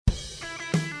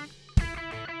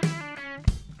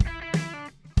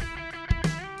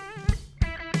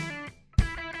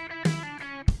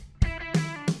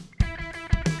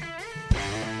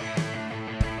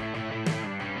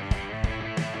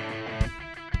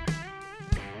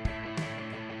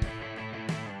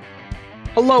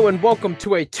Hello and welcome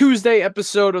to a Tuesday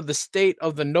episode of the State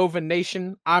of the Nova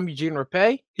Nation. I'm Eugene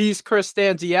Rapay. He's Chris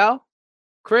Stanzial.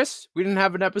 Chris, we didn't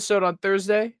have an episode on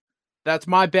Thursday. That's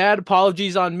my bad.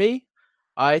 Apologies on me.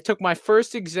 I took my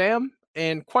first exam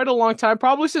in quite a long time,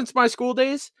 probably since my school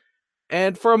days.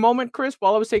 And for a moment, Chris,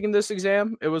 while I was taking this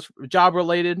exam, it was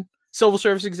job-related, civil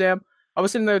service exam. I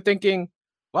was sitting there thinking,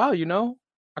 wow,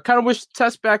 I kind of wish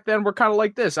tests back then were kind of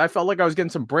like this. I felt like I was getting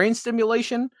some brain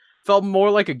stimulation, felt more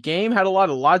like a game, had a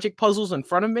lot of logic puzzles in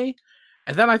front of me.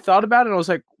 And then I thought about it and I was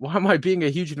like, why am I being a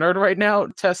huge nerd right now?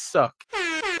 Tests suck.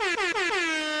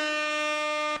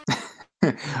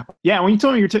 Yeah, when you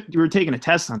told me you were taking a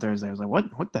test on Thursday, I was like,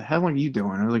 what the hell are you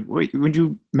doing? I was like, wait, would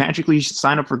you magically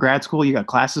sign up for grad school? You got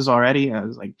classes already? I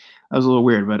was like, that was a little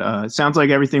weird, but it sounds like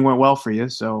everything went well for you,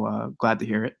 so glad to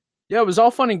hear it. Yeah, it was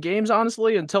all fun and games,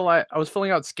 honestly, until I was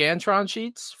filling out Scantron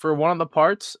sheets for one of the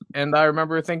parts, and I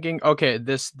remember thinking, okay,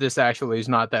 this actually is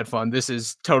not that fun. This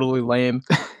is totally lame.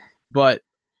 But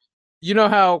you know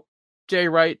how Jay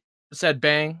Wright said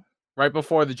bang right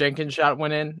before the Jenkins shot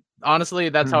went in? Honestly,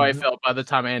 that's how I felt by the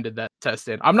time I ended that test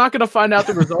in. I'm not going to find out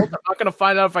the result. I'm not going to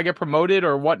find out if I get promoted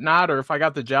or whatnot, or if I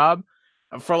got the job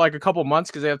for like a couple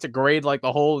months because they have to grade like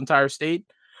the whole entire state.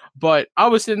 But I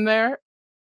was sitting there.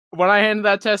 When I handed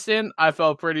that test in, I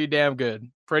felt pretty damn good.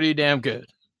 Pretty damn good.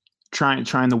 Trying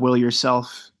to will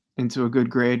yourself into a good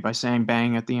grade by saying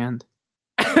bang at the end.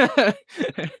 The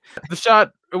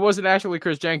shot, it wasn't actually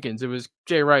Chris Jenkins. It was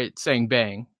Jay Wright saying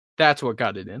bang. That's what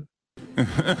got it in.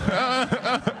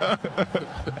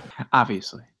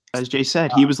 Obviously, as Jay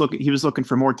said, he was looking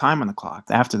for more time on the clock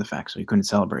after the fact, so he couldn't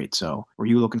celebrate. So, were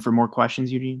you looking for more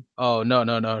questions, Eugene? Oh no!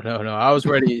 I was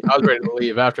ready. I was ready to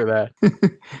leave after that.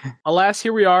 Alas,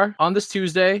 here we are on this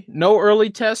Tuesday. No early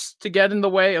tests to get in the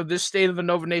way of this State of the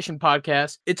Nova Nation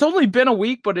podcast. It's only been a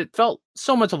week, but it felt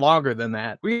so much longer than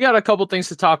that. We got a couple things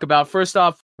to talk about. First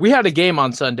off, we had a game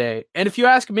on Sunday, and if you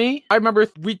ask me, I remember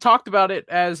we talked about it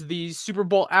as the Super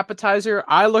Bowl appetizer.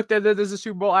 I looked at it as a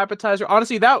Super Bowl appetizer.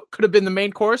 Honestly, that could have been the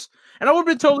main course, and I would have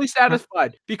been totally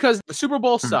satisfied because the Super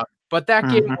Bowl sucked. But that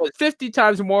game was 50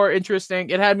 times more interesting.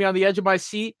 It had me on the edge of my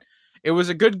seat. It was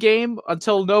a good game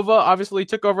until Nova obviously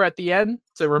took over at the end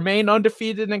to remain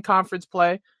undefeated in conference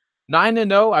play.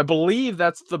 9-0, I believe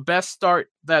that's the best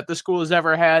start that the school has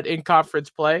ever had in conference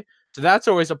play. So that's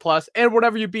always a plus. And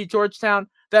whenever you beat Georgetown,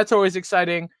 that's always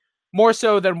exciting. More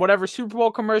so than whatever Super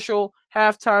Bowl commercial,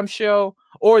 halftime show,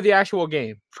 or the actual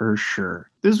game. For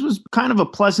sure. This was kind of a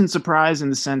pleasant surprise in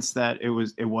the sense that it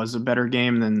was a better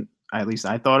game than at least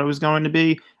I thought it was going to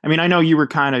be. I mean, I know you were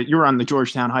on the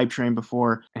Georgetown hype train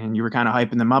before, and you were kind of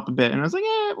hyping them up a bit. And I was like,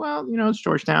 well, it's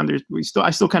Georgetown. I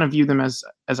still kind of view them as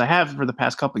I have for the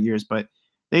past couple of years, but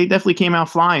they definitely came out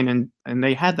flying, and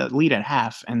they had that lead at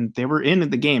half, and they were in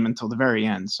the game until the very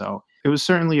end. So it was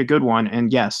certainly a good one.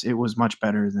 And yes, it was much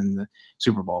better than the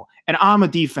Super Bowl. And I'm a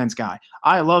defense guy.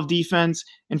 I love defense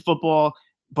in football,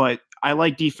 but I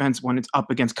like defense when it's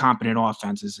up against competent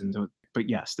offenses. But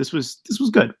yes, this was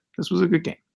good. This was a good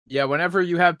game. Yeah, whenever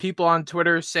you have people on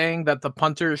Twitter saying that the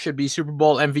punter should be Super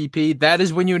Bowl MVP, that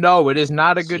is when you know it is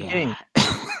not a good game.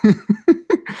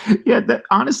 Yeah,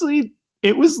 honestly,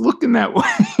 it was looking that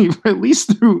way at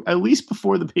least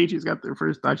before the Patriots got their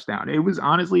first touchdown. It was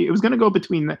going to go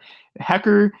between the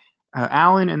Hecker,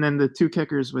 Allen, and then the two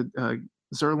kickers with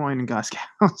Zerloin and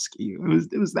Gostkowski.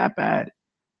 It was that bad.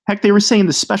 Heck, they were saying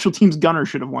the special teams gunner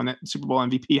should have won that Super Bowl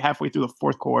MVP halfway through the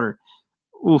fourth quarter.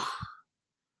 Oof.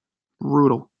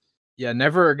 Brutal. Yeah,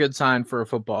 never a good sign for a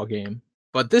football game.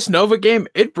 But this Nova game,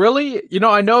 it really,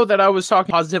 I know that I was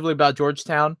talking positively about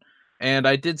Georgetown, and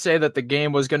I did say that the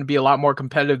game was going to be a lot more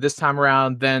competitive this time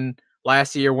around than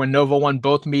last year when Nova won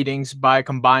both meetings by a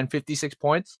combined 56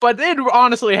 points. But it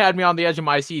honestly had me on the edge of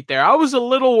my seat there. I was a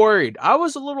little worried. It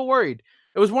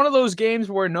was one of those games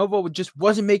where Nova just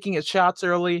wasn't making its shots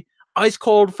early, ice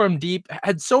cold from deep,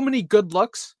 had so many good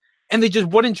looks, and they just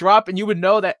wouldn't drop, and you would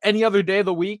know that any other day of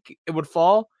the week it would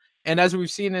fall. And as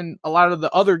we've seen in a lot of the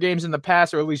other games in the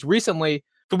past, or at least recently,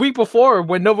 the week before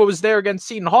when Nova was there against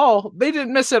Seton Hall, they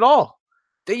didn't miss at all.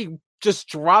 They just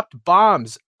dropped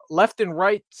bombs left and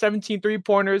right, 17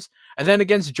 three-pointers. And then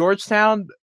against Georgetown,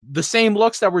 the same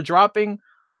looks that were dropping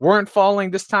weren't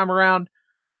falling this time around.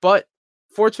 But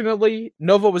fortunately,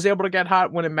 Nova was able to get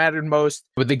hot when it mattered most.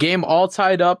 With the game all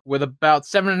tied up with about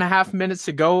 7.5 minutes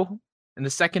to go in the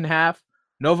second half,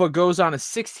 Nova goes on a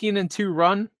 16-2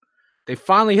 run. They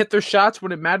finally hit their shots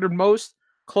when it mattered most,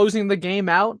 closing the game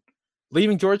out,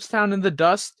 leaving Georgetown in the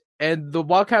dust, and the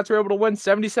Wildcats were able to win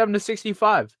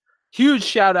 77-65. Huge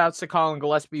shout-outs to Colin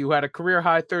Gillespie, who had a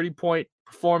career-high 30-point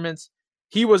performance.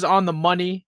 He was on the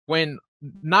money when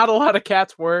not a lot of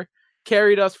Cats were.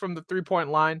 carried us from the 3-point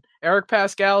line. Eric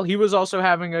Pascal, he was also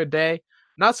having a day.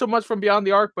 Not so much from beyond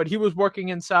the arc, but he was working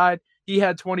inside. He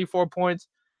had 24 points.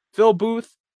 Phil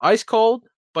Booth, ice cold,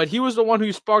 but he was the one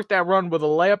who sparked that run with a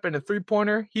layup and a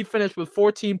 3-pointer. He finished with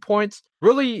 14 points.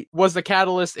 Really was the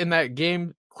catalyst in that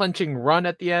game-clinching run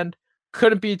at the end.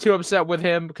 Couldn't be too upset with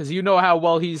him because you know how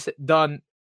well he's done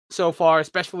so far,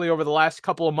 especially over the last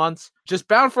couple of months. Just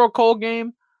bound for a cold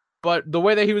game, but the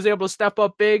way that he was able to step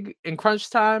up big in crunch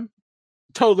time,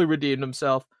 totally redeemed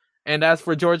himself. And as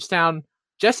for Georgetown,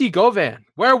 Jesse Govan,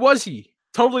 where was he?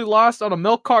 Totally lost on a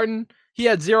milk carton. He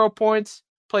had 0 points,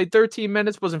 played 13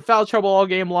 minutes, was in foul trouble all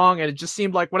game long, and it just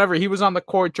seemed like whenever he was on the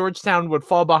court, Georgetown would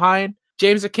fall behind.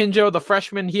 James Akinjo, the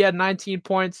freshman, he had 19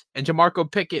 points, and Jamarco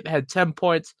Pickett had 10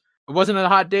 points. It wasn't a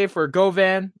hot day for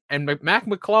Govan and Mac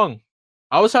McClung.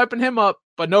 I was hyping him up,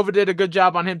 but Nova did a good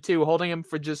job on him too, holding him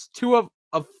for just 2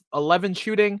 of 11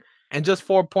 shooting and just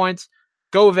 4 points.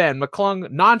 Govan, McClung,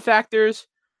 non-factors,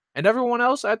 and everyone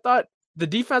else, I thought the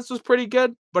defense was pretty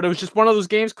good, but it was just one of those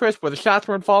games, Chris, where the shots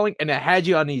weren't falling and it had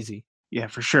you uneasy. Yeah,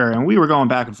 for sure. And we were going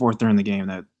back and forth during the game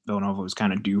that Villanova was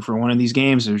kind of due for one of these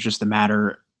games. It was just a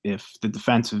matter if the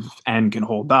defensive end can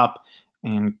hold up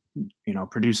and,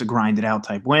 produce a grinded out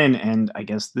type win. And I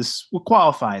guess this will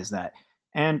qualify as that.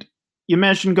 And you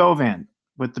mentioned Govan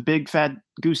with the big fat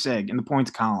goose egg in the points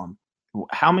column.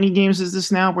 How many games is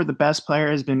this now where the best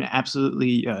player has been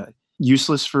absolutely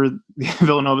useless for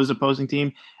Villanova's opposing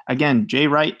team? Again, Jay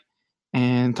Wright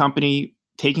and company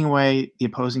taking away the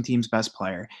opposing team's best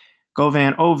player.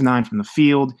 Govan 0 of 9 from the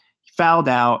field. He fouled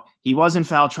out. He was in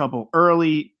foul trouble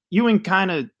early. Ewing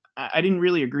I didn't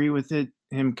really agree with it,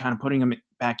 him kind of putting him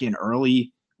back in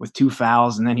early with 2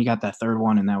 fouls, and then he got that third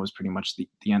one, and that was pretty much the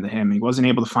end of him. He wasn't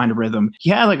able to find a rhythm.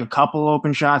 He had like a couple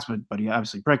open shots, but he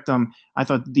obviously bricked them. I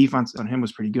thought the defense on him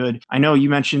was pretty good. I know you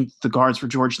mentioned the guards for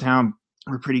Georgetown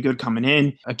were pretty good coming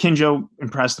in. Akinjo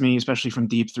impressed me, especially from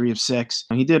deep, 3 of 6.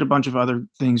 And he did a bunch of other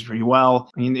things pretty well.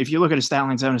 I mean, if you look at his stat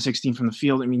line, 7 of 16 from the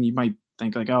field, I mean, you might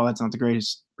think like, oh, that's not the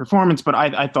greatest performance, but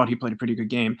I thought he played a pretty good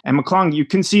game. And McClung, you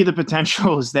can see the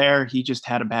potential is there. He just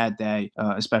had a bad day,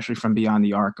 especially from beyond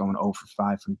the arc, going 0 for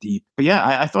 5 from deep. But yeah,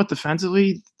 I thought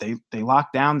defensively, they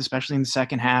locked down, especially in the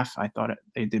second half. I thought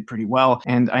they did pretty well.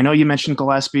 And I know you mentioned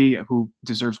Gillespie, who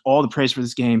deserves all the praise for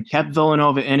this game, kept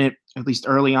Villanova in it, at least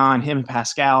early on, him and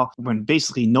Pascal, when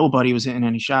basically nobody was hitting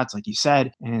any shots, like you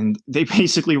said. And they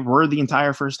basically were the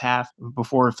entire first half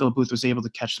before Phil Booth was able to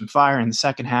catch some fire. In the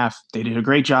second half, they did a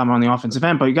great job on the offensive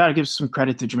end, but you got to give some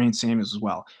credit to Jermaine Samuels as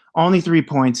well. Only 3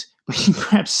 points, but he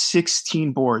grabbed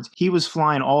 16 boards. He was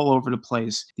flying all over the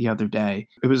place the other day.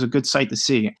 It was a good sight to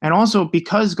see. And also,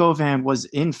 because Govan was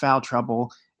in foul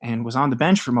trouble and was on the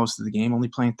bench for most of the game, only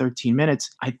playing 13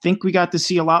 minutes, I think we got to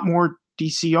see a lot more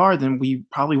DCR than we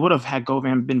probably would have had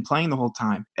Govan been playing the whole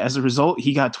time. As a result,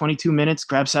 he got 22 minutes,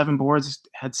 grabbed 7 boards,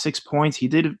 had 6 points. He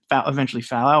did eventually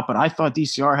foul out, but I thought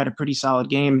DCR had a pretty solid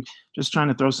game. Just trying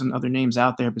to throw some other names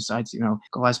out there besides,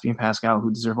 Gillespie and Pascal, who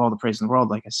deserve all the praise in the world,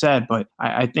 like I said. But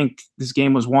I think this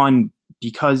game was won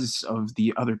because of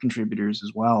the other contributors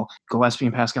as well. Gillespie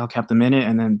and Pascal kept them in it,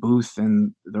 and then Booth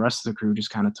and the rest of the crew just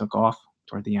kind of took off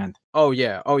toward the end. Oh,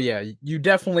 yeah. You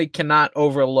definitely cannot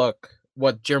overlook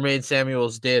what Jermaine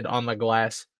Samuels did on the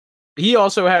glass. He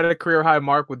also had a career high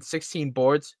mark with 16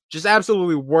 boards, just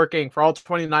absolutely working for all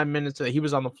 29 minutes that he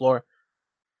was on the floor.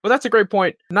 But that's a great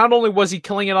point. Not only was he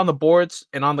killing it on the boards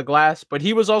and on the glass, but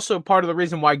he was also part of the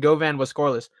reason why Govan was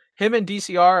scoreless. Him and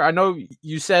DCR, I know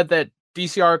you said that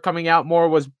DCR coming out more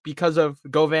was because of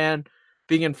Govan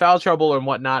being in foul trouble and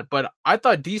whatnot, but I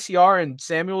thought DCR and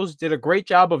Samuels did a great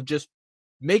job of just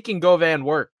making Govan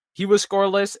work. He was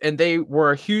scoreless, and they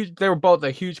were both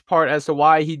a huge part as to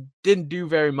why he didn't do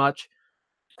very much.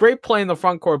 Great play in the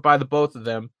front court by the both of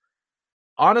them.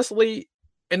 Honestly,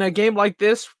 in a game like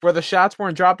this, where the shots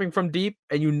weren't dropping from deep,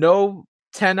 and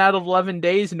 10 out of 11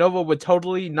 days, Nova would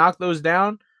totally knock those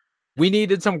down, we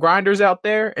needed some grinders out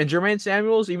there, and Jermaine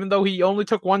Samuels, even though he only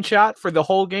took 1 shot for the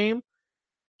whole game,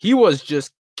 he was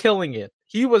just killing it.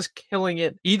 He was killing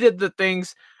it. He did the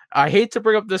things. I hate to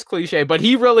bring up this cliche, but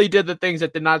he really did the things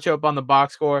that did not show up on the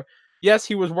box score. Yes,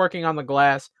 he was working on the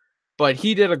glass, but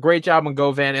he did a great job on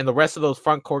Govan and the rest of those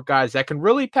front court guys that can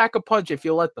really pack a punch if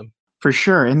you let them. For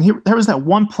sure. And there was that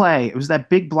one play. It was that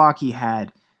big block he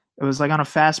had. It was like on a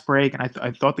fast break, and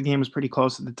I thought the game was pretty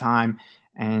close at the time.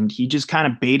 And he just kind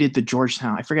of baited the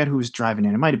Georgetown. I forget who was driving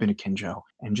in. It might have been Akinjo.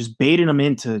 And just baited him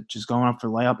into just going up for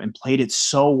layup and played it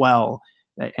so well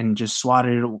and just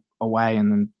swatted it away.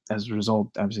 And then as a result,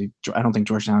 obviously, I don't think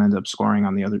Georgetown ended up scoring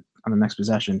on the other on the next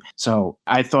possession. So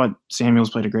I thought Samuels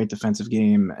played a great defensive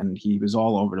game, and he was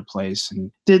all over the place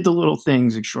and did the little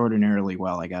things extraordinarily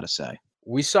well, I got to say.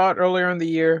 We saw it earlier in the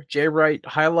year. Jay Wright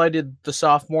highlighted the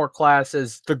sophomore class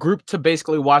as the group to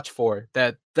basically watch for.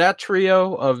 That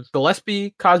trio of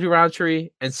Gillespie, Cosby Roundtree,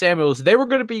 and Samuels, they were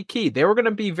going to be key. They were going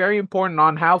to be very important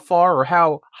on how far or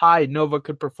how high Nova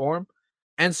could perform.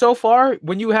 And so far,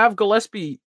 when you have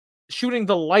Gillespie shooting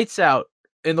the lights out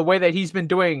in the way that he's been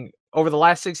doing over the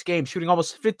last 6 games, shooting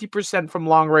almost 50% from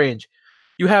long range,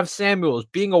 you have Samuels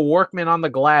being a workman on the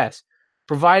glass,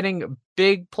 providing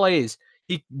big plays.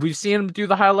 We've seen him do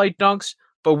the highlight dunks,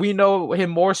 but we know him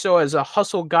more so as a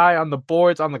hustle guy on the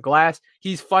boards, on the glass.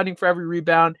 He's fighting for every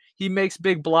rebound. He makes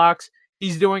big blocks.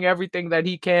 He's doing everything that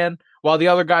he can while the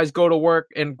other guys go to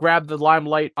work and grab the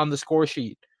limelight on the score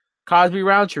sheet. Cosby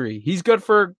Roundtree, he's good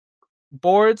for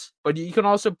boards, but you can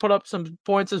also put up some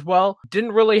points as well.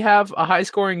 Didn't really have a high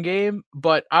scoring game,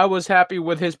 but I was happy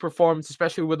with his performance,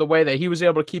 especially with the way that he was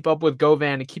able to keep up with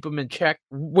Govan and keep him in check.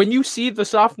 When you see the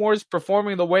sophomores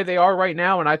performing the way they are right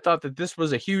now, and I thought that this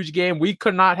was a huge game, we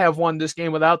could not have won this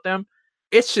game without them.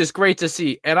 It's just great to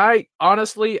see. And I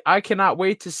cannot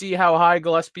wait to see how high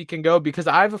Gillespie can go, because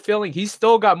I have a feeling he's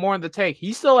still got more in the tank.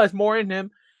 He still has more in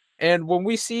him. And when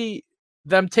we see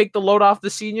them take the load off the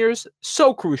seniors,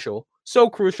 so crucial.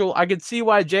 So crucial. I can see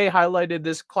why Jay highlighted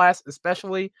this class,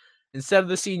 especially instead of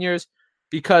the seniors,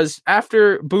 because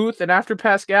after Booth and after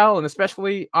Pascal, and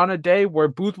especially on a day where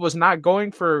Booth was not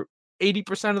going for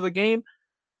 80% of the game,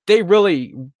 they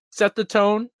really set the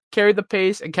tone, carried the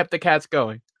pace, and kept the Cats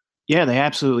going. Yeah, they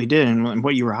absolutely did. And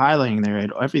what you were highlighting there,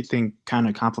 everything kind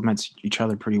of complements each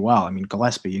other pretty well. I mean,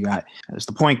 Gillespie, you got as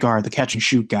the point guard, the catch and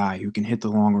shoot guy who can hit the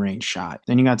long range shot.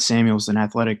 Then you got Samuels, an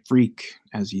athletic freak,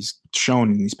 as he's shown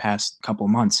in these past couple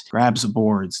of months, grabs the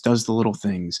boards, does the little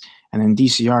things. And then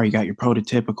DCR, you got your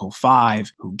prototypical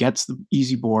 5 who gets the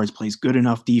easy boards, plays good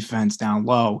enough defense down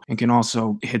low, and can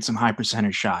also hit some high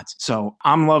percentage shots. So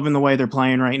I'm loving the way they're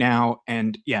playing right now.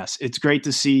 And yes, it's great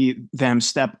to see them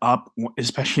step up,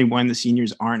 especially when the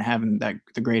seniors aren't having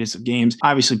the greatest of games.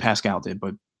 Obviously, Pascal did,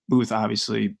 but Booth,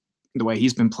 obviously, the way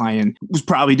he's been playing, was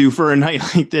probably due for a night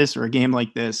like this or a game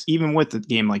like this. Even with a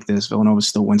game like this, Villanova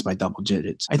still wins by double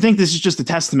digits. I think this is just a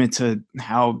testament to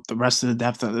how the rest of the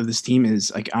depth of this team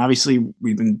is. Like, obviously,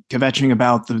 we've been kvetching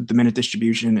about the minute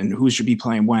distribution and who should be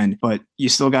playing when, but you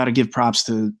still got to give props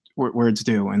to where it's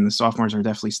due, and the sophomores are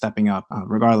definitely stepping up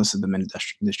regardless of the minute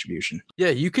distribution. Yeah,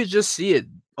 you could just see it.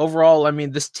 Overall, I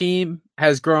mean, this team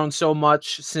has grown so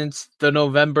much since the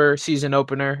November season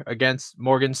opener against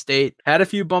Morgan State. Had a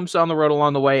few bumps on the road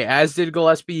along the way, as did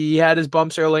Gillespie. He had his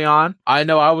bumps early on. I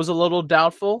know I was a little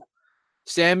doubtful.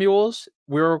 Samuels,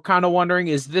 we were kind of wondering,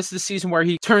 is this the season where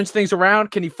he turns things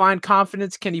around? Can he find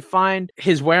confidence? Can he find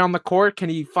his way on the court? Can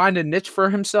he find a niche for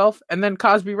himself? And then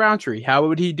Cosby Roundtree, how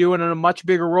would he do in a much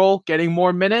bigger role, getting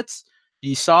more minutes?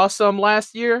 He saw some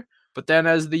last year, but then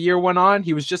as the year went on,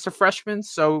 he was just a freshman,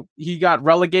 so he got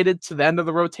relegated to the end of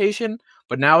the rotation.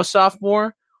 But now a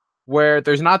sophomore, where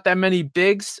there's not that many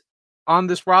bigs on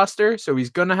this roster, so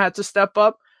he's going to have to step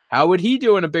up. How would he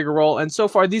do in a bigger role? And so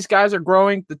far, these guys are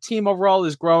growing. The team overall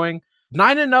is growing.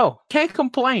 9-0. Can't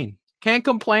complain. Can't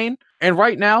complain. And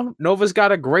right now, Nova's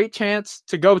got a great chance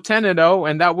to go 10-0.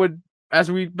 And that would,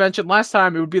 as we mentioned last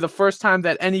time, it would be the first time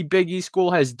that any Big East school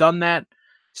has done that,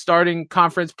 starting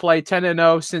conference play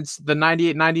 10-0 since the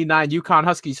 98-99 UConn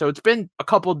Huskies. So it's been a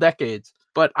couple decades.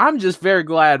 But I'm just very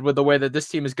glad with the way that this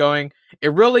team is going.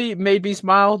 It really made me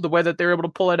smile, the way that they're able to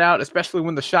pull it out, especially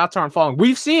when the shots aren't falling.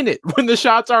 We've seen it when the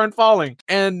shots aren't falling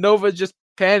and Nova just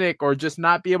panic or just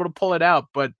not be able to pull it out.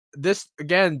 But this,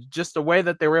 again, just the way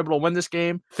that they were able to win this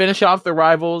game, finish off their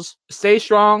rivals, stay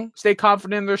strong, stay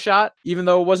confident in their shot, even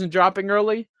though it wasn't dropping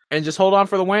early, and just hold on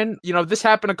for the win. You know, this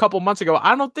happened a couple months ago.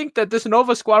 I don't think that this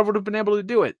Nova squad would have been able to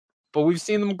do it. But we've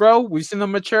seen them grow, we've seen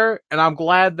them mature, and I'm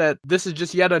glad that this is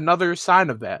just yet another sign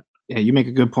of that. Yeah, you make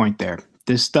a good point there.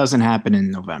 This doesn't happen in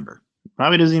November.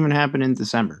 Probably doesn't even happen in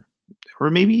December, or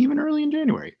maybe even early in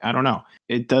January. I don't know.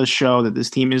 It does show that this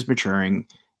team is maturing,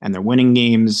 and they're winning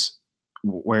games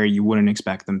where you wouldn't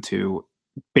expect them to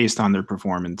based on their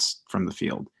performance from the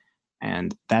field.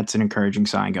 And that's an encouraging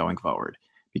sign going forward,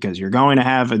 because you're going to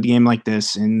have a game like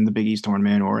this in the Big East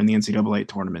tournament or in the NCAA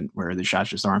tournament where the shots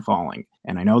just aren't falling.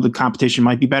 And I know the competition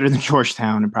might be better than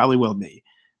Georgetown, and probably will be.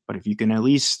 But if you can at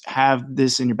least have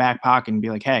this in your back pocket and be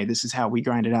like, hey, this is how we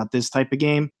grinded out this type of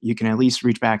game, you can at least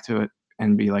reach back to it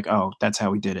and be like, oh, that's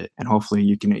how we did it. And hopefully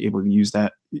you can able to use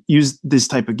that use this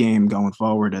type of game going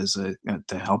forward as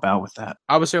to help out with that.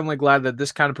 I was certainly glad that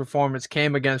this kind of performance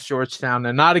came against Georgetown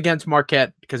and not against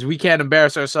Marquette, because we can't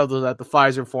embarrass ourselves at the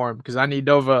Pfizer Forum, because I need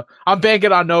Nova. I'm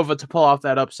banking on Nova to pull off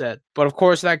that upset. But of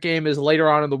course, that game is later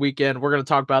on in the weekend. We're going to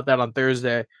talk about that on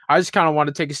Thursday. I just kind of want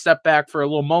to take a step back for a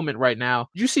little moment right now.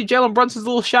 Did you see Jalen Brunson's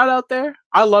little shout out there?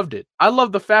 I loved it. I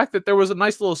love the fact that there was a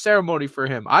nice little ceremony for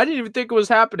him. I didn't even think it was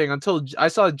happening until I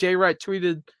saw Jay Wright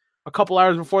tweeted a couple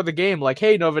hours before the game, like,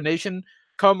 hey, Nova Nation,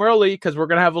 come early because we're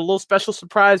going to have a little special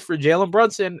surprise for Jalen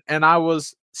Brunson. And I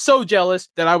was so jealous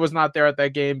that I was not there at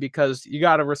that game, because you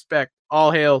got to respect, all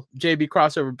hail JB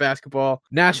Crossover Basketball,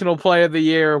 National Play of the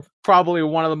Year, probably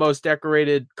one of the most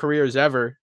decorated careers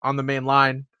ever on the main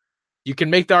line. You can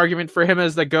make the argument for him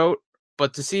as the GOAT,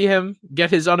 but to see him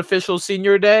get his unofficial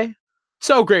senior day,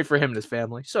 so great for him and his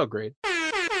family. So great. It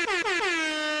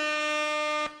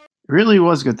really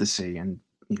was good to see. And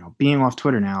being off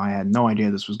Twitter now, I had no idea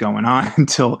this was going on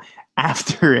until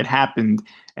after it happened,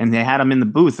 and they had him in the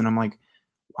booth, and I'm like,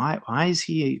 why is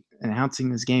he announcing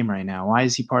this game right now? Why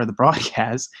is he part of the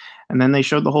broadcast? And then they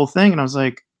showed the whole thing, and I was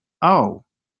like, oh,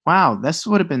 wow, this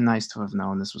would have been nice to have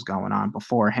known this was going on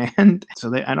beforehand.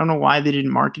 So I don't know why they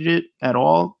didn't market it at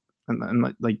all.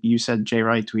 And like you said, Jay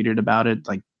Wright tweeted about it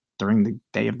like during the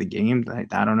day of the game.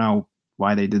 I don't know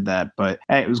why they did that, but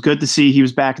hey, it was good to see he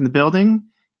was back in the building.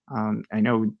 I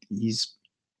know he's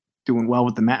doing well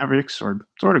with the Mavericks, or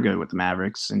sort of good with the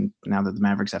Mavericks. And now that the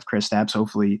Mavericks have Kristaps,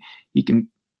 hopefully he can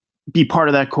be part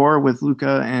of that core with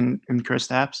Luka and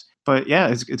Kristaps. But yeah,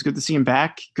 it's good to see him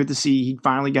back. Good to see he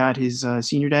finally got his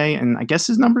senior day, and I guess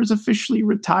his number is officially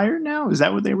retired now. Is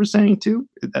that what they were saying too?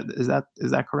 Is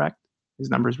that correct? His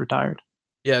number is retired.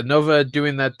 Yeah, Nova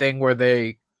doing that thing where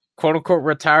they quote unquote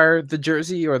retire the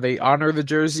jersey, or they honor the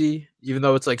jersey even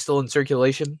though it's like still in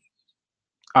circulation.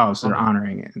 Oh, so they're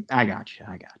honoring it. I got you.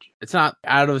 It's not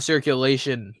out of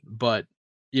circulation, but,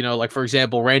 like, for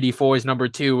example, Randy Foy's number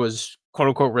 2 was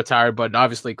quote-unquote retired, but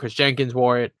obviously Chris Jenkins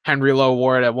wore it. Henry Lowe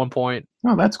wore it at one point.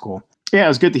 Oh, that's cool. Yeah, it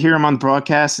was good to hear him on the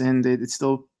broadcast, and it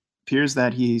still appears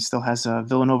that he still has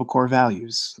Villanova core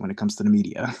values when it comes to the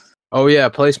media. Oh, yeah.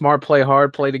 Play smart, play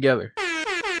hard, play together.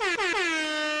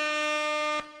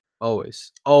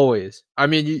 Always. I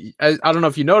mean, I don't know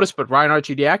if you noticed, but Ryan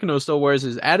Arcidiacono still wears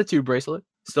his attitude bracelet.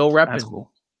 Still repping. That's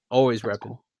cool. Always That's repping.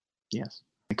 Cool. Yes.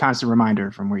 A constant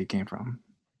reminder from where you came from.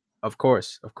 Of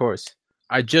course.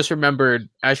 I just remembered,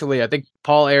 actually, I think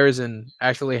Paul Arizin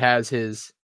actually has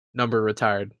his number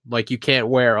retired. Like, you can't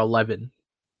wear 11,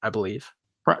 I believe.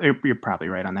 You're probably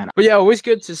right on that. But yeah, always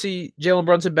good to see Jalen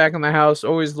Brunson back in the house.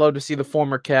 Always love to see the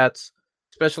former Cats,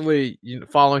 especially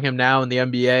following him now in the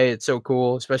NBA. It's so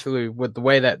cool, especially with the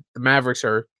way that the Mavericks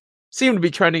seem to be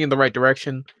trending in the right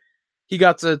direction. He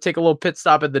got to take a little pit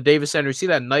stop at the Davis Center. See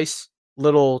that nice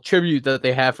little tribute that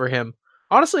they have for him.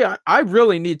 Honestly, I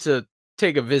really need to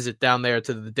take a visit down there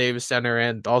to the Davis Center,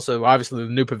 and also obviously the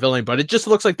new pavilion, but it just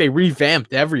looks like they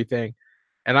revamped everything.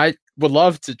 And I would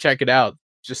love to check it out.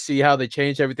 Just see how they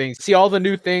changed everything. See all the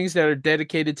new things that are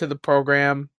dedicated to the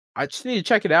program. I just need to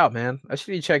check it out, man.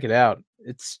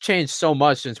 It's changed so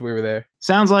much since we were there.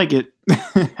 Sounds like it.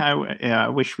 I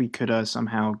wish we could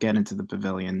somehow get into the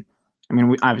pavilion. I mean,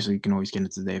 we obviously can always get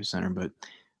into the Davis Center, but it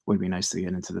would be nice to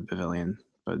get into the pavilion.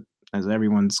 But as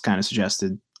everyone's kind of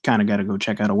suggested, kind of got to go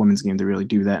check out a women's game to really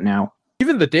do that now.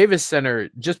 Even the Davis Center,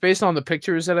 just based on the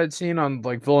pictures that I'd seen on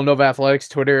like Villanova Athletics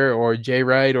Twitter or Jay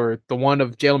Wright, or the one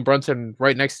of Jalen Brunson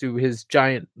right next to his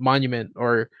giant monument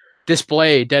or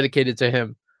display dedicated to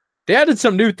him, they added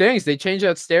some new things. They changed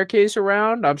that staircase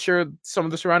around. I'm sure some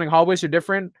of the surrounding hallways are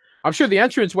different. I'm sure the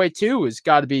entranceway too has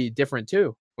got to be different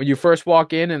too. When you first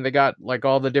walk in and they got like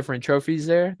all the different trophies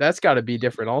there, that's got to be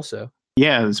different also.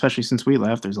 Yeah, especially since we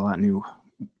left, there's a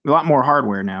lot more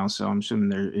hardware now. So I'm assuming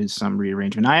there is some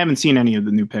rearrangement. I haven't seen any of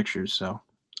the new pictures, so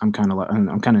I'm kind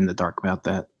of in the dark about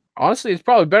that. Honestly, it's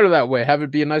probably better that way. Have it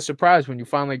be a nice surprise when you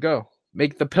finally go.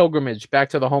 Make the pilgrimage back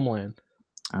to the homeland.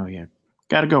 Oh yeah,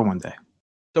 got to go one day.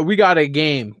 So we got a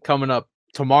game coming up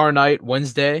tomorrow night,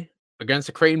 Wednesday, against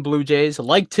the Creighton Blue Jays.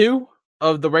 Leg 2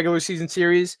 of the regular season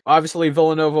series. Obviously,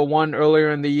 Villanova won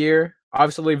earlier in the year.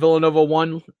 Obviously, Villanova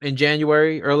won in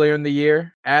January earlier in the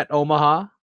year at Omaha.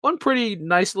 Won pretty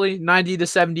nicely,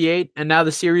 90-78. And now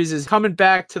the series is coming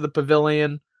back to the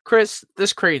pavilion. Chris,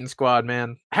 this Creighton squad,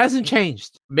 man, hasn't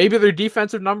changed. Maybe their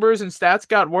defensive numbers and stats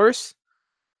got worse,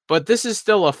 but this is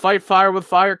still a fight fire with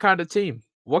fire kind of team.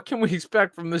 What can we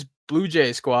expect from this Blue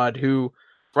Jay squad, who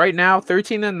right now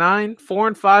 13-9,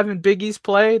 4-5 in Big East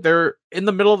play? They're in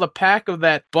the middle of the pack of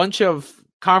that bunch of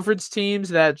conference teams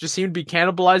that just seem to be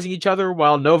cannibalizing each other,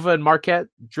 while Nova and Marquette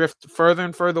drift further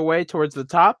and further away towards the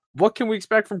top. What can we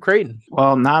expect from Creighton?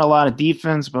 Well, not a lot of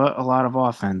defense, but a lot of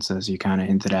offense, as you kind of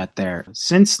hinted at there.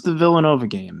 Since the Villanova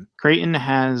game, Creighton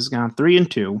has gone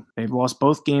 3-2. They've lost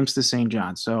both games to St.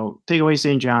 John's. So take away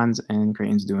St. John's, and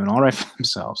Creighton's doing all right for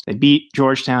themselves. They beat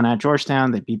Georgetown at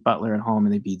Georgetown, they beat Butler at home,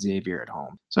 and they beat Xavier at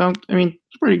home. So, I mean,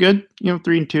 it's pretty good.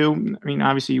 3-2. I mean,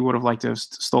 obviously, you would have liked to have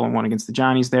stolen one against the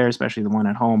Johnnies there, especially the one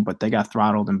at home, but they got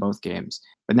throttled in both games.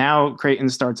 But now Creighton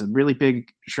starts a really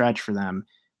big stretch for them.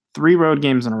 3 road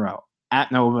games in a row.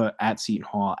 At Nova, at Seton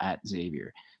Hall, at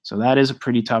Xavier. So that is a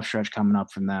pretty tough stretch coming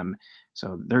up from them.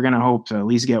 So they're going to hope to at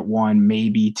least get 1,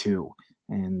 maybe 2.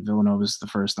 And Villanova's the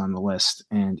first on the list.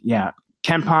 And yeah,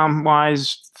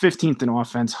 KenPom-wise, 15th in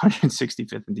offense,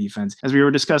 165th in defense. As we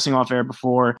were discussing off air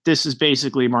before, this is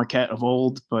basically Marquette of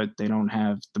old, but they don't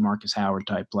have the Marcus Howard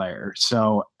type player.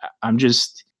 So I'm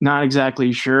just not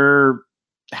exactly sure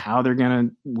how they're going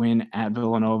to win at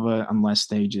Villanova unless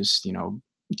they just,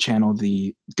 channel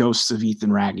the ghosts of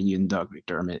Ethan Raggy and Doug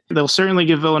McDermott. They'll certainly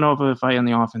give Villanova a fight on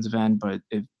the offensive end, but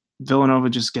if Villanova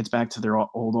just gets back to their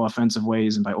old offensive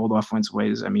ways, and by old offensive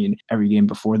ways, I mean every game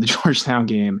before the Georgetown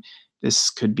game, this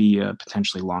could be a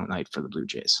potentially long night for the Blue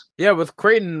Jays. Yeah, with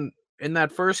Creighton in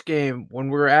that first game when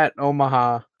we were at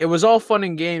Omaha, it was all fun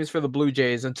and games for the Blue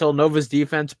Jays until Nova's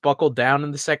defense buckled down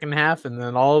in the second half, and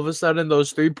then all of a sudden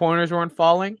those 3-pointers weren't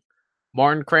falling.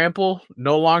 Martin Krampel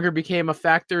no longer became a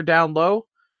factor down low.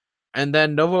 And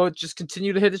then Nova just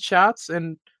continued to hit the shots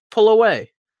and pull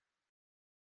away.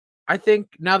 I think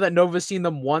now that Nova's seen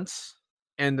them once,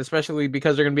 and especially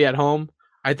because they're going to be at home,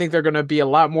 I think they're going to be a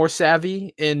lot more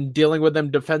savvy in dealing with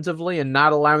them defensively and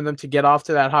not allowing them to get off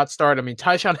to that hot start. I mean,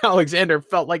 Tyshawn Alexander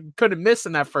felt like he couldn't miss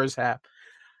in that first half.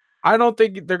 I don't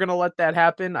think they're going to let that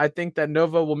happen. I think that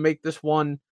Nova will make this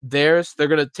one theirs. They're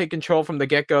going to take control from the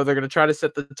get-go. They're going to try to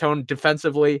set the tone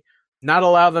defensively, not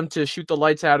allow them to shoot the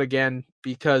lights out again,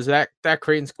 because that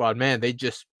Creighton squad, man, they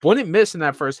just wouldn't miss in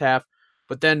that first half.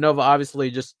 But then Nova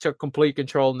obviously just took complete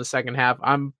control in the second half.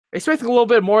 I'm expecting a little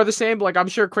bit more of the same. Like, I'm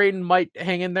sure Creighton might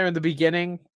hang in there in the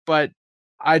beginning, but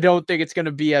I don't think it's going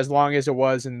to be as long as it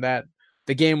was, and that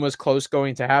the game was close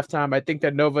going to halftime. I think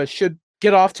that Nova should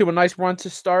get off to a nice run to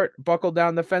start, buckle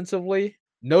down defensively.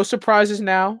 No surprises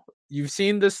now. You've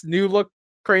seen this new look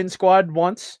Creighton squad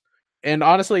once. And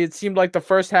honestly, it seemed like the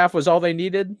first half was all they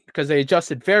needed because they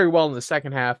adjusted very well in the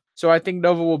second half. So I think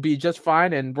Nova will be just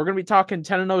fine, and we're going to be talking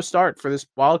 10-0 start for this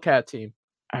Wildcat team.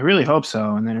 I really hope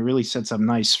so, and then it really sets up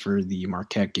nice for the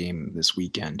Marquette game this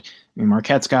weekend. I mean,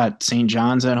 Marquette's got St.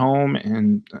 John's at home,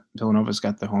 and Villanova's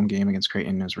got the home game against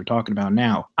Creighton, as we're talking about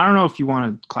now. I don't know if you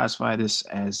want to classify this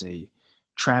as a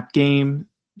trap game,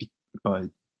 but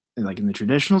like in the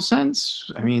traditional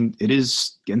sense, I mean, it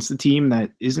is against the team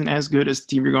that isn't as good as the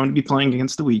team you're going to be playing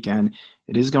against the weekend.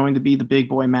 It is going to be the big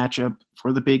boy matchup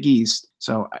for the Big East.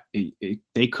 So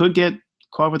they could get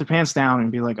caught with their pants down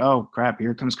and be like, oh, crap,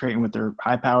 here comes Creighton with their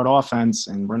high-powered offense,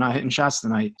 and we're not hitting shots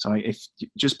tonight. So if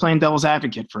just playing devil's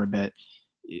advocate for a bit,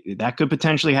 that could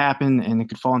potentially happen, and it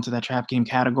could fall into that trap game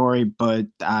category, but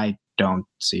I don't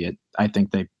see it. I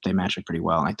think they match it pretty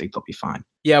well, and I think they'll be fine.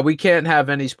 Yeah, we can't have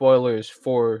any spoilers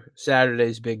for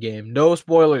Saturday's big game. No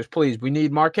spoilers, please. We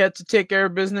need Marquette to take care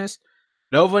of business.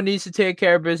 Nova needs to take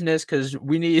care of business because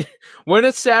we need – when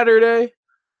it's Saturday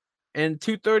and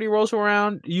 2:30 rolls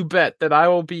around, you bet that I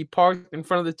will be parked in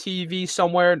front of the TV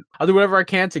somewhere. I'll do whatever I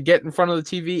can to get in front of the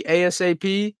TV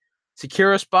ASAP,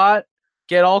 secure a spot,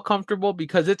 get all comfortable,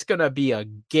 because it's going to be a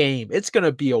game. It's going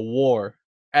to be a war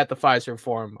at the Fiserv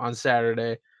Forum on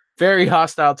Saturday. Very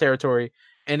hostile territory.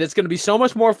 And it's going to be so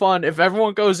much more fun if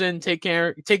everyone goes in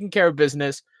taking care of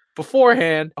business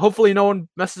beforehand. Hopefully no one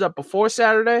messes up before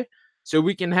Saturday, so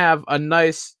we can have a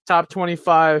nice top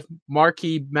 25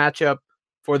 marquee matchup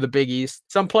for the Big East.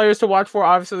 Some players to watch for,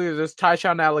 obviously, there's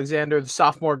Tyshawn Alexander, the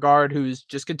sophomore guard, who's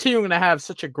just continuing to have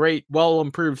such a great,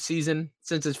 well-improved season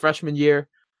since his freshman year,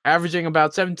 averaging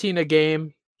about 17 a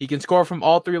game. He can score from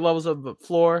all 3 levels of the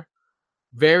floor.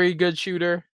 Very good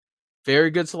shooter.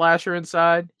 Very good slasher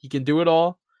inside. He can do it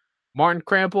all. Martin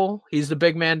Krampel, he's the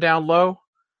big man down low.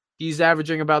 He's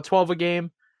averaging about 12 a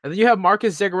game. And then you have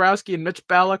Marcus Zagorowski and Mitch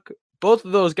Ballack. Both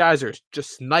of those guys are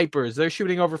just snipers. They're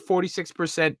shooting over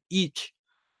 46% each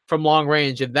from long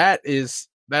range. And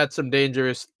that's some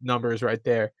dangerous numbers right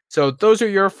there. So those are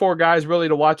your 4 guys really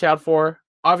to watch out for.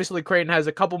 Obviously, Creighton has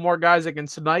a couple more guys that can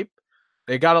snipe.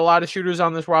 They got a lot of shooters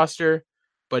on this roster,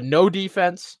 but no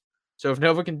defense. So if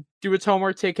Nova can do its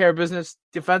homework, take care of business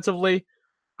defensively,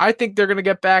 I think they're going to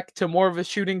get back to more of a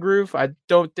shooting groove. I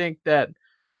don't think that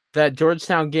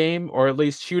Georgetown game, or at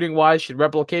least shooting-wise, should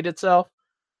replicate itself.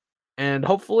 And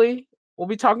hopefully we'll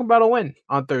be talking about a win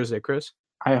on Thursday, Chris.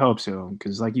 I hope so,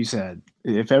 because like you said,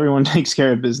 if everyone takes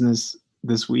care of business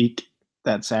this week,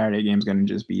 that Saturday game is going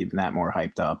to just be even that more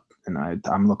hyped up, and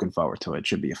I'm looking forward to it. It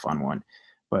should be a fun one.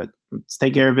 But let's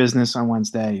take care of business on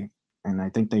Wednesday, and I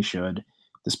think they should,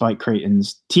 despite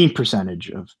Creighton's team percentage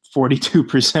of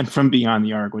 42% from beyond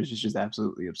the arc, which is just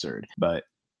absolutely absurd. But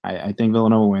I think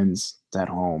Villanova wins. It's at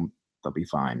home. They'll be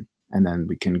fine. And then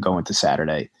we can go into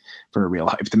Saturday for a real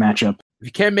hyped matchup. If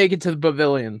you can't make it to the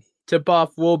Pavilion,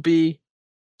 tip-off will be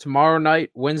tomorrow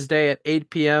night, Wednesday at 8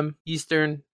 p.m.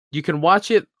 Eastern. You can watch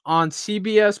it on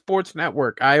CBS Sports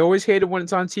Network. I always hate it when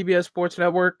it's on CBS Sports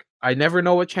Network. I never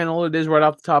know what channel it is right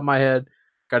off the top of my head.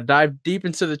 Got to dive deep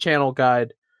into the channel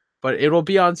guide, but it will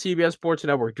be on CBS Sports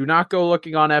Network. Do not go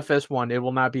looking on FS1. It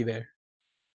will not be there.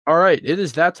 All right, it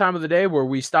is that time of the day where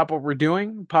we stop what we're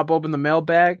doing, pop open the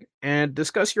mailbag, and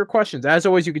discuss your questions. As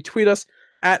always, you can tweet us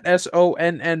at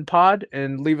SONNPod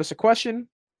and leave us a question.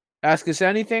 Ask us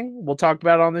anything. We'll talk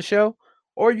about it on the show.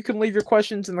 Or you can leave your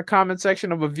questions in the comment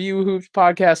section of a View Hoops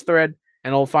podcast thread,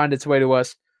 and it'll find its way to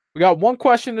us. We got one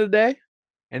question today,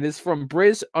 and it's from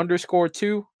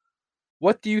Briz_2.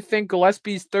 What do you think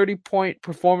Gillespie's 30-point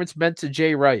performance meant to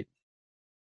Jay Wright?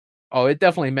 Oh, it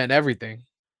definitely meant everything.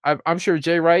 I'm sure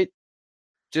Jay Wright,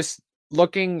 just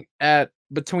looking at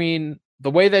between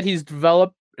the way that he's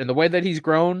developed and the way that he's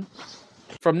grown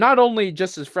from not only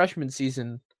just his freshman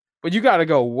season, but you got to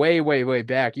go way, way, way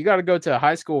back. You got to go to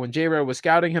high school when Jay Wright was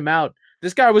scouting him out.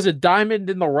 This guy was a diamond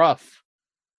in the rough.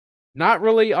 Not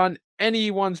really on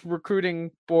anyone's recruiting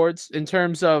boards in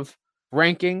terms of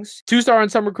rankings. 2-star on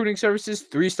some recruiting services,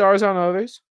 3 stars on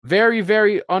others. Very,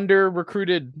 very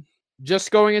under-recruited.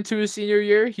 Just going into his senior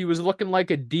year, he was looking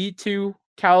like a D2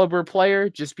 caliber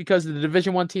player just because the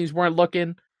Division I teams weren't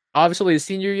looking. Obviously, his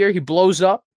senior year, he blows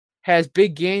up, has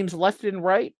big games left and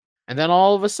right, and then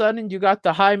all of a sudden, you got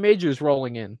the high majors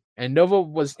rolling in, and Nova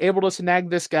was able to snag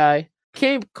this guy.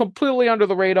 Came completely under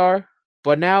the radar,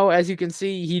 but now, as you can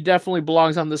see, he definitely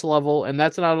belongs on this level, and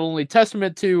that's not only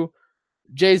testament to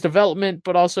Jay's development,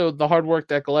 but also the hard work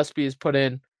that Gillespie has put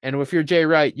in. And if you're Jay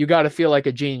Wright, you got to feel like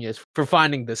a genius for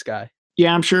finding this guy.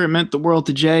 Yeah, I'm sure it meant the world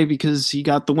to Jay because he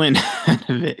got the win out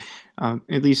of it.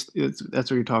 At least that's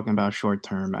what you're talking about short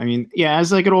term. I mean, yeah,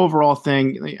 as like an overall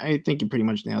thing, I think you pretty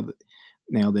much nailed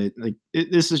it. Like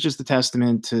this is just a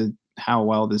testament to how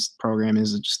well this program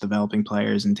is at just developing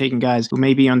players and taking guys who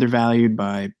may be undervalued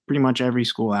by pretty much every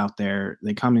school out there.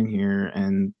 They come in here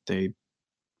and they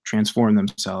transform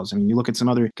themselves. I mean, you look at some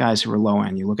other guys who are low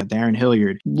end. You look at Darren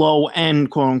Hilliard, low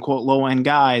end, quote unquote, low end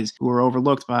guys who are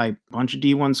overlooked by a bunch of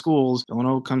D1 schools.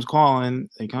 Villanova comes calling.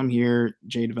 They come here.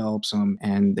 Jay develops them,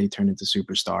 and they turn into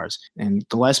superstars. And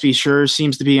Gillespie sure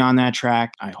seems to be on that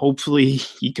track. Hopefully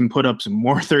he can put up some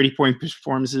more 30-point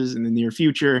performances in the near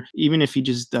future, even if he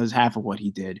just does half of what he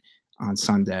did on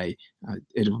Sunday.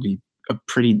 It'll be a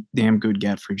pretty damn good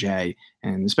get for Jay,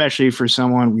 and especially for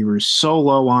someone we were so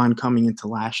low on coming into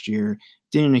last year.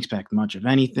 Didn't expect much of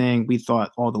anything. We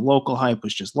thought all the local hype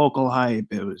was just local hype.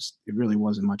 It really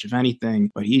wasn't much of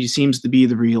anything, but he seems to be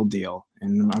the real deal.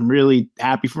 And I'm really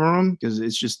happy for him because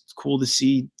it's just cool to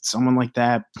see someone like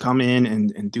that come in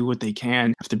and do what they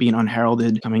can after being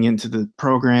unheralded coming into the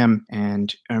program.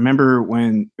 And I remember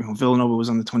when Villanova was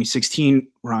on the 2016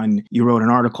 run, you wrote an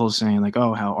article saying like,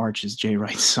 oh, how Arch is Jay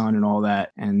Wright's son and all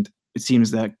that. And it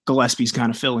seems that Gillespie's kind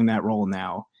of filling that role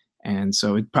now. And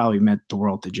so it probably meant the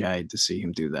world to Jay to see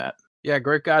him do that. Yeah,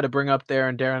 great guy to bring up there.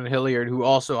 And Darren Hilliard, who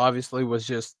also obviously was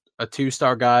just a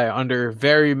 2-star guy under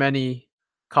very many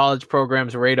college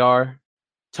programs' radar.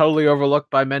 Totally overlooked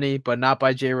by many, but not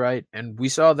by Jay Wright. And we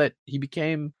saw that he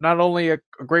became not only a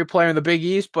great player in the Big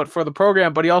East, but for the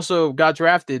program, but he also got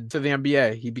drafted to the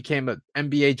NBA. He became an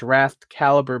NBA draft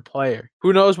caliber player.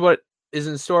 Who knows what is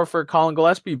in store for Colin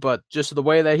Gillespie, but just the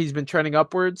way that he's been trending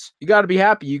upwards, you got to be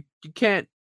happy. You can't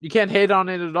hate on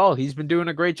it at all. He's been doing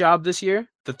a great job this year.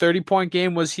 The 30-point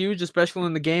game was huge, especially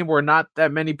in the game where not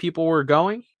that many people were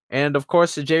going. And of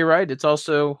course, to Jay Wright, it's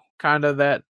also kind of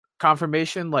that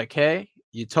confirmation like, hey,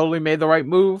 you totally made the right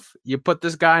move. You put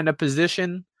this guy in a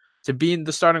position to be in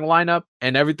the starting lineup,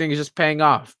 and everything is just paying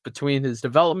off between his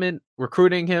development,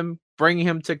 recruiting him, bringing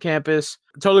him to campus,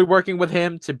 totally working with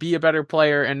him to be a better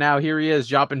player. And now here he is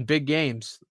dropping big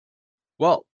games.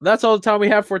 Well, that's all the time we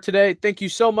have for today. Thank you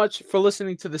so much for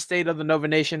listening to the State of the Nova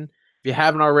Nation. If you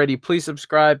haven't already, please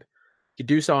subscribe. You can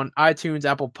do so on iTunes,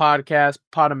 Apple Podcasts,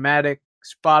 Podomatic,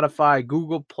 Spotify,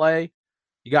 Google Play.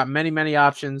 You got many, many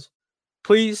options.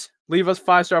 Please leave us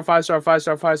 5-star, 5-star,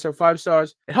 5-star, 5-star, 5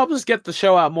 stars. It helps us get the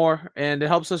show out more, and it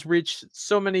helps us reach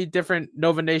so many different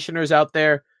Nova Nationers out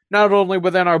there, not only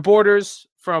within our borders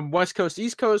from West Coast to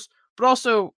East Coast, but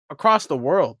also across the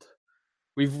world.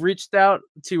 We've reached out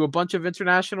to a bunch of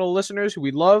international listeners who we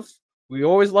love. We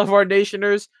always love our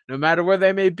nationers, no matter where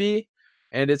they may be.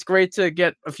 And it's great to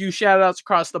get a few shout outs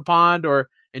across the pond or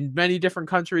in many different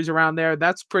countries around there.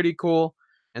 That's pretty cool.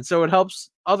 And so it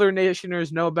helps other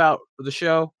nationers know about the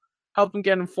show, help them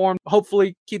get informed,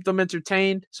 hopefully keep them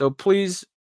entertained. So please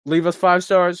leave us 5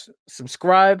 stars,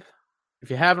 subscribe if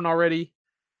you haven't already,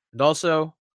 and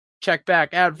also check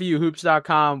back at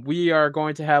viewhoops.com. We are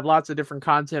going to have lots of different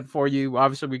content for you.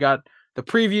 Obviously, we got the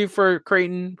preview for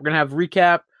Creighton. We're going to have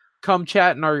recap. Come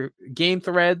chat in our game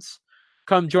threads.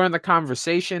 Come join the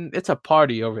conversation. It's a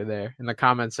party over there in the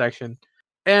comment section.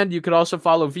 And you could also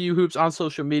follow VU Hoops on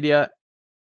social media.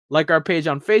 Like our page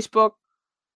on Facebook.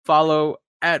 Follow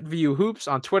at VU Hoops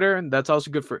on Twitter. And that's also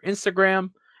good for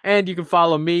Instagram. And you can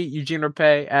follow me, Eugene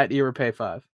Rapay, at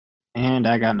eRapay5. And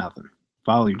I got nothing.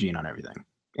 Follow Eugene on everything.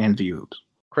 And VU Hoops.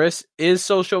 Chris is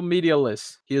social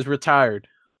media-less. He is retired.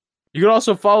 You can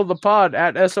also follow the pod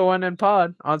at SONN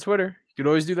Pod on Twitter. You could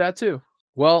always do that too.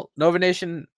 Well, Nova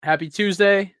Nation, happy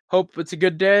Tuesday. Hope it's a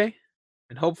good day.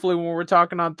 And hopefully when we're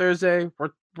talking on Thursday,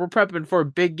 we're prepping for a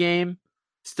big game.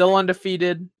 Still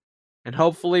undefeated. And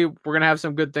hopefully we're going to have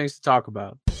some good things to talk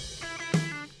about.